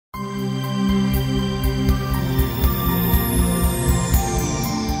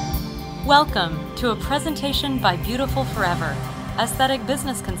Welcome to a presentation by Beautiful Forever, Aesthetic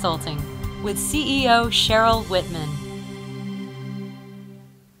Business Consulting, with CEO Cheryl Whitman.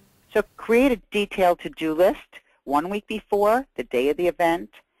 So create a detailed to-do list 1 week before the day of the event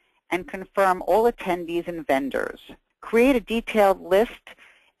and confirm all attendees and vendors. Create a detailed list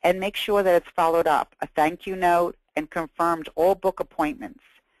and make sure that it's followed up, a thank you note, and confirmed all book appointments.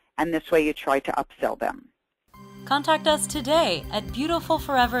 And this way you try to upsell them. Contact us today at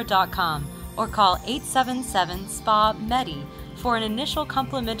beautifulforever.com or call 877-SPA-MEDI for an initial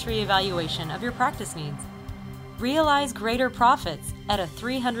complimentary evaluation of your practice needs. Realize greater profits at a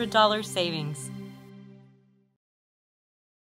 $300 savings.